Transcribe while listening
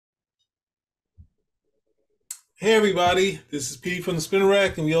Hey everybody, this is Pete from the Spinner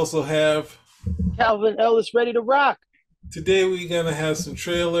Rack, and we also have Calvin Ellis ready to rock. today we're gonna have some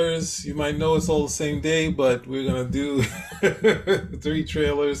trailers. You might know it's all the same day, but we're gonna do three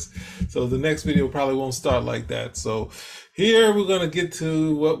trailers. So the next video probably won't start like that. So here we're gonna get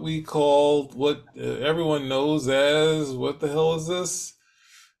to what we call what everyone knows as what the hell is this?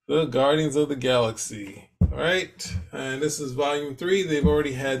 The Guardians of the Galaxy. All right, and this is volume three. They've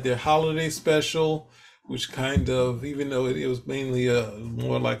already had their holiday special, which kind of, even though it was mainly a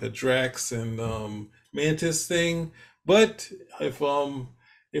more like a Drax and Mantis thing, but if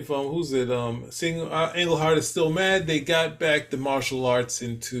who's it seeing Englehart is still mad, they got back the martial arts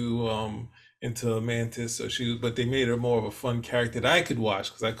into Mantis, so but they made her more of a fun character that I could watch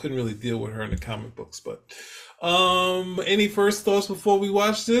because I couldn't really deal with her in the comic books. But any first thoughts before we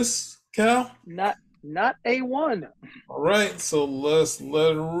watch this, Cal? Not A1. All right, so let's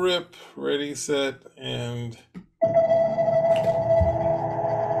let it rip. Ready, set, and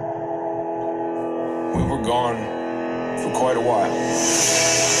We were gone for quite a while.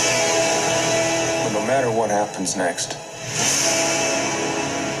 But no matter what happens next,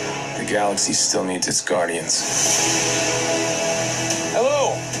 the galaxy still needs its guardians.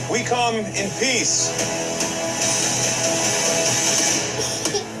 Hello, we come in peace.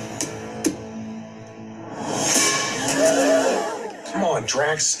 Come on,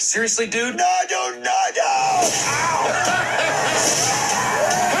 Drax. Seriously, dude? No! Ow!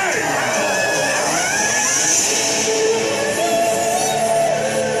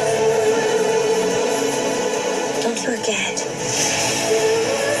 Don't forget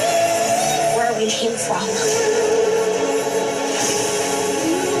where we came from.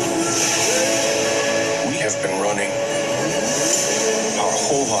 We have been running our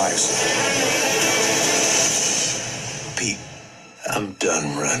whole lives. Pete, I'm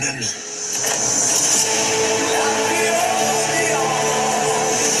done running.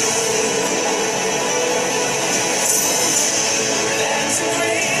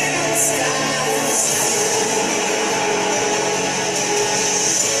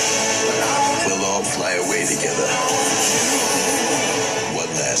 We'll all fly away together. One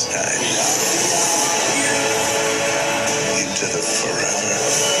last time. Into the forever.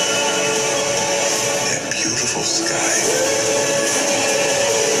 That beautiful sky.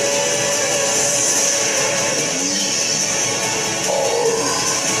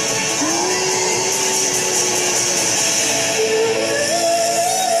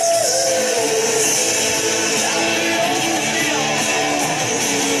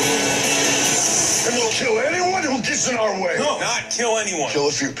 And we'll kill anyone who gets in our way. No, not kill anyone. Kill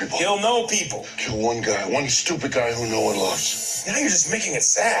a few people. Kill no people. Kill one guy, one stupid guy who no one loves. Now you're just making it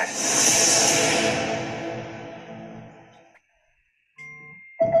sad.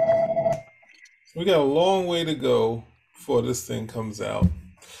 we got a long way to go before this thing comes out.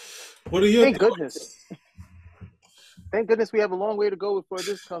 What are your Thank thoughts? goodness. Thank goodness we have a long way to go before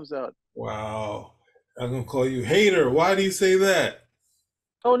this comes out. Wow, I'm gonna call you hater. Why do you say that?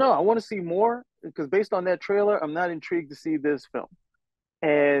 Oh no, I want to see more because based on that trailer, I'm not intrigued to see this film.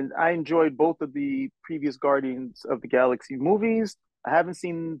 And I enjoyed both of the previous Guardians of the Galaxy movies. I haven't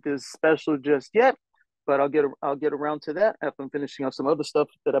seen this special just yet, but I'll get around to that after I'm finishing up some other stuff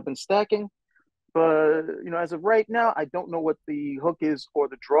that I've been stacking. But as of right now, I don't know what the hook is or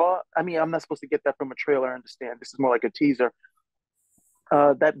the draw. I mean, I'm not supposed to get that from a trailer. I understand this is more like a teaser.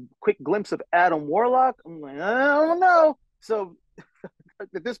 That quick glimpse of Adam Warlock, I'm like, I don't know. So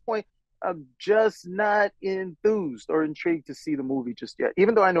at this point, I'm just not enthused or intrigued to see the movie just yet,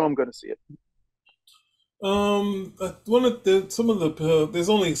 even though I know I'm going to see it. One of the some of the there's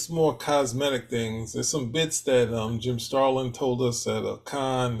only some more cosmetic things. There's some bits that Jim Starlin told us at a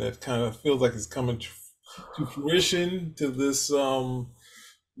con that kind of feels like it's coming to fruition to this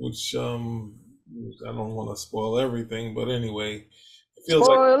which I don't want to spoil everything, but anyway, it feels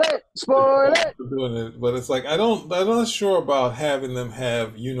like Spoil it. doing it, but it's like I'm not sure about having them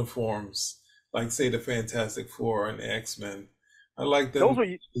have uniforms like say the Fantastic Four and the X-Men. I like them. Those were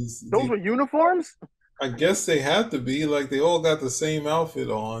those were uniforms. I guess they have to be like they all got the same outfit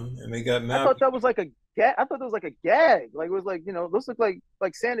on, and they got I now. thought that was like a gag. I thought that was like a gag. Like it was like those look like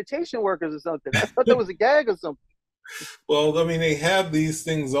sanitation workers or something. I thought that was a gag or something. Well, I mean, they have these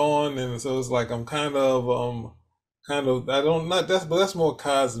things on, and so it's like I'm kind of I don't not that's but that's more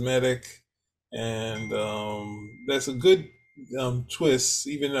cosmetic, and that's a good twist,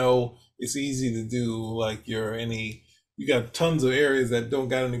 even though it's easy to do. Like you got tons of areas that don't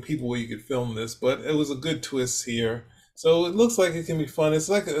got any people where you could film this, but it was a good twist here. So it looks like it can be fun. It's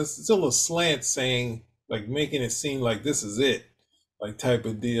like it's still a slant saying like making it seem like this is it. like type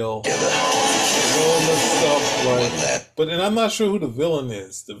of deal. All this stuff, like, but and I'm not sure who the villain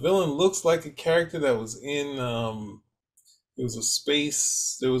is. The villain looks like a character that was in it was a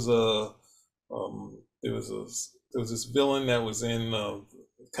space. There was this villain that was in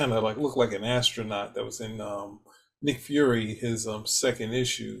kind of like looked like an astronaut that was in Nick Fury, his second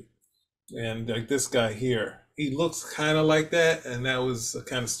issue, and like this guy here, he looks kind of like that, and that was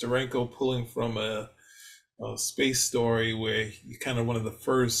kind of Steranko pulling from a space story where he kind of one of the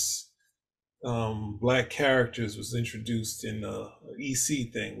first black characters was introduced in the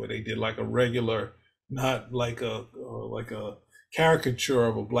EC thing where they did like a regular, not like a caricature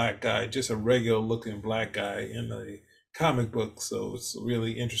of a black guy, just a regular looking black guy in a comic book. So it's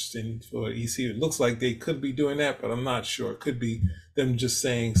really interesting for EC. It looks like they could be doing that, but I'm not sure. It could be them just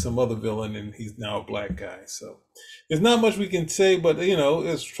saying some other villain and he's now a black guy. So there's not much we can say, but you know,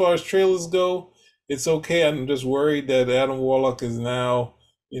 as far as trailers go, it's okay. I'm just worried that Adam Warlock is now,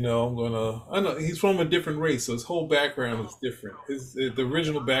 you know, I know he's from a different race, so his whole background is different. The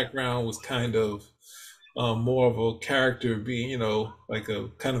original background was kind of more of a character being, you know, like a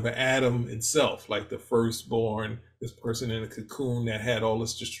kind of an Adam itself, like the firstborn, this person in a cocoon that had all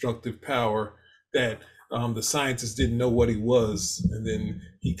this destructive power that the scientists didn't know what he was. And then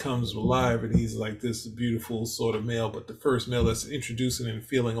he comes alive and he's like this beautiful sort of male, but the first male that's introducing and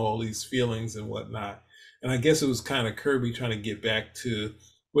feeling all these feelings and whatnot. And I guess it was kind of Kirby trying to get back to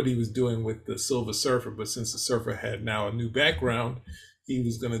what he was doing with the Silver Surfer, but since the Surfer had now a new background, he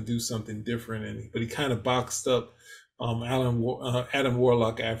was going to do something different. But he kind of boxed up Adam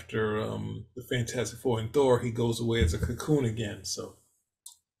Warlock after the Fantastic Four and Thor. He goes away as a cocoon again. So,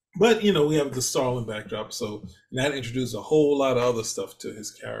 but you know, we have the Starling backdrop, so that introduced a whole lot of other stuff to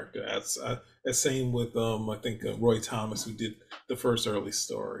his character. As same with I think Roy Thomas, who did the first early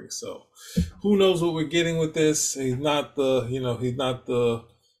story. So, who knows what we're getting with this? He's not the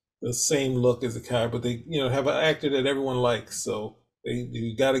same look as the guy, but they have an actor that everyone likes, so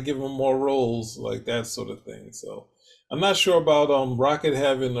you got to give him more roles, like that sort of thing. So I'm not sure about Rocket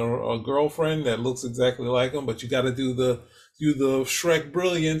having a girlfriend that looks exactly like him, but you got to do the Shrek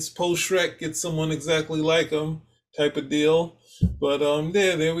brilliance, post Shrek, get someone exactly like him type of deal. But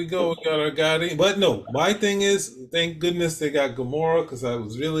there we go. We got our guy. But no, my thing is, thank goodness they got Gamora, because I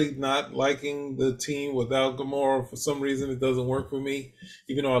was really not liking the team without Gamora. For some reason, it doesn't work for me.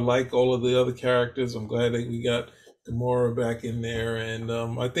 Even though I like all of the other characters, I'm glad that we got Gamora back in there. And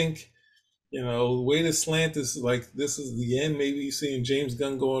I think, the way to slant is like this is the end. Maybe you're seeing James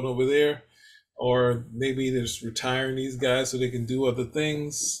Gunn going over there, or maybe they're just retiring these guys so they can do other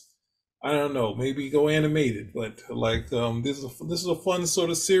things. I don't know, maybe go animated, but like this is a fun sort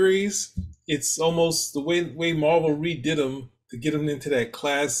of series. It's almost the way Marvel redid them to get them into that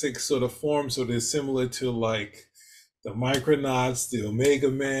classic sort of form, so they're similar to like the Micronauts, the Omega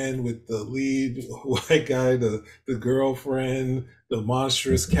Man with the lead white guy, the girlfriend, the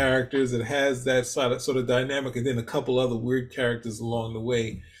monstrous characters. It has that sort of dynamic, and then a couple other weird characters along the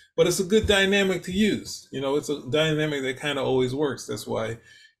way. But it's a good dynamic to use. It's a dynamic that kind of always works. That's why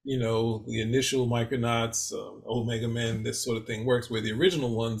the initial Micronauts, Omega Man, this sort of thing works, where the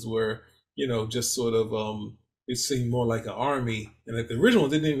original ones were, just sort of, it seemed more like an army. And like the original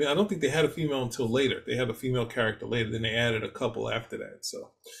one I don't think they had a female until later. They had a female character later, then they added a couple after that.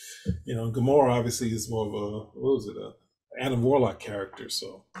 So, Gamora obviously is more of a Adam Warlock character.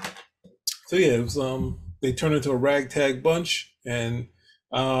 So yeah, it was, they turned into a ragtag bunch, and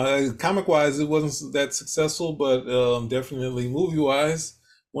comic wise, it wasn't that successful, but definitely movie wise,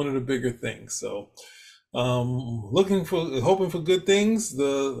 one of the bigger things. So hoping for good things.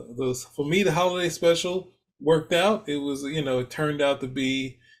 For me, the holiday special worked out. It was, it turned out to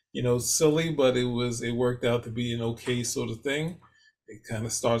be, silly, but it worked out to be an okay sort of thing. It kind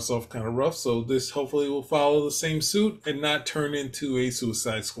of starts off kind of rough. So this hopefully will follow the same suit and not turn into a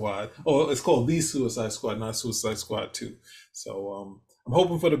Suicide Squad. Or it's called The Suicide Squad, not Suicide Squad 2. So I'm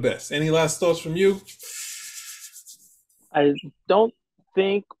hoping for the best. Any last thoughts from you? I don't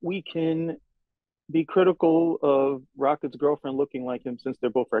think we can be critical of Rocket's girlfriend looking like him, since they're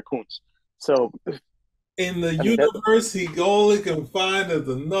both raccoons. So in the universe, he only can find is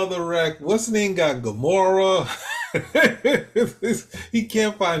another raccoon. What's his name? Got Gamora. He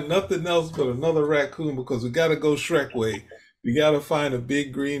can't find nothing else but another raccoon, because we got to go Shrek way. We got to find a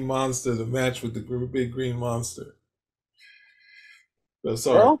big green monster to match with the big green monster.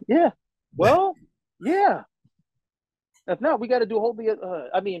 Sorry. Well, yeah. If not, we got to do a whole.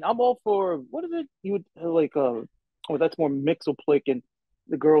 I'm all for, what is it? You would like, that's more Mixelplick and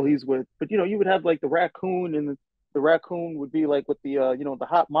the girl he's with. But you would have like the raccoon, and the raccoon would be like with the the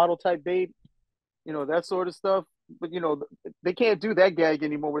hot model type babe, that sort of stuff. but they can't do that gag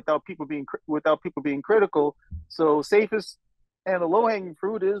anymore without people being critical. So safest and the low hanging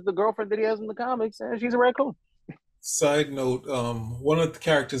fruit is the girlfriend that he has in the comics, and she's a raccoon. Side note, one of the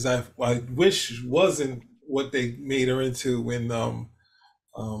characters I wish wasn't what they made her into when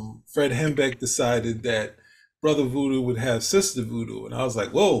Fred Hembeck decided that Brother Voodoo would have Sister Voodoo, and I was like,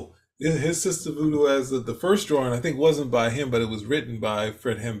 whoa, his Sister Voodoo as the first drawing I think wasn't by him, but it was written by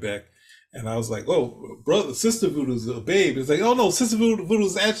Fred Hembeck. And I was like, oh, brother, Sister Voodoo's a babe. It's like, oh no, Sister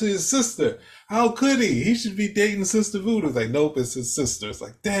Voodoo's actually his sister. How could he? He should be dating Sister Voodoo. It's like, nope, it's his sister. It's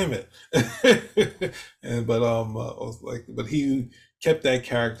like, damn it. But he kept that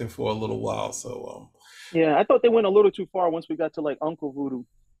character for a little while. So Yeah, I thought they went a little too far once we got to like Uncle Voodoo.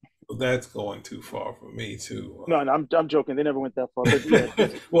 that's going too far for me too. No, I'm joking. They never went that far. But yeah,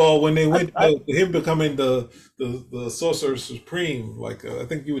 Well, when they went him becoming the Sorcerer Supreme, like I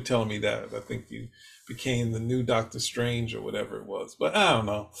think you were telling me that. I think you became the new Doctor Strange or whatever it was. But I don't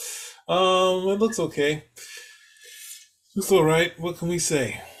know. It looks okay. It's all right. What can we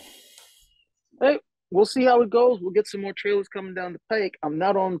say? hey, we'll see how it goes. We'll get some more trailers coming down the pike. I'm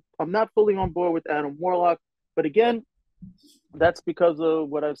not fully on board with Adam Warlock, but again, that's because of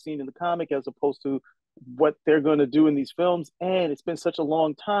what I've seen in the comic as opposed to what they're going to do in these films. And it's been such a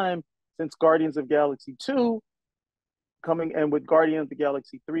long time since Guardians of Galaxy 2 coming, and with Guardians of the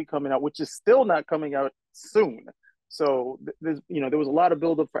Galaxy 3 coming out, which is still not coming out soon. So there was a lot of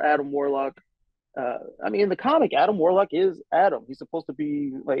buildup for Adam Warlock. I mean, in the comic, Adam Warlock is Adam. He's supposed to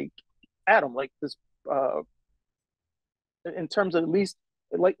be like Adam, like this, in terms of at least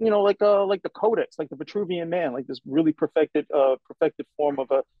like like the Codex, like the Vitruvian Man, like this really perfected form of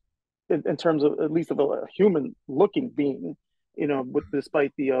in terms of at least of a human looking being, with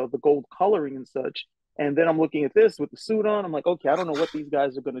despite the gold coloring and such. And then I'm looking at this with the suit on. I'm like, okay, I don't know what these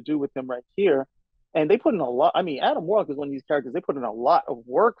guys are going to do with him right here. And they put in a lot. I mean, Adam Warlock is one of these characters they put in a lot of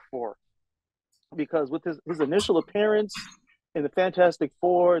work for, because with his initial appearance in the Fantastic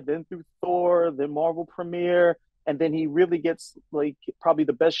Four, then through Thor, then Marvel Premiere, and then he really gets like probably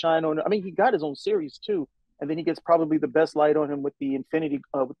the best shine on. I mean, he got his own series too, and then he gets probably the best light on him with the Infinity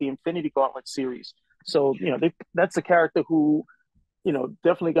Gauntlet series. So that's a character who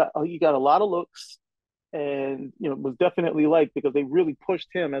definitely got a lot of looks, and was definitely liked because they really pushed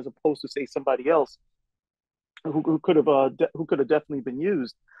him as opposed to say somebody else who could have definitely been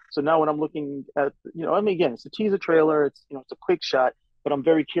used. So now when I'm looking at I mean, again, it's a teaser trailer, it's it's a quick shot, but I'm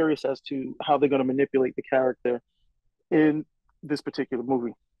very curious as to how they're going to manipulate the character in this particular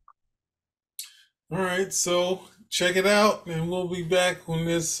movie. All right, so check it out, and we'll be back when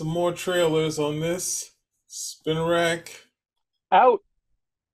there's some more trailers on this. Spin Rack Out.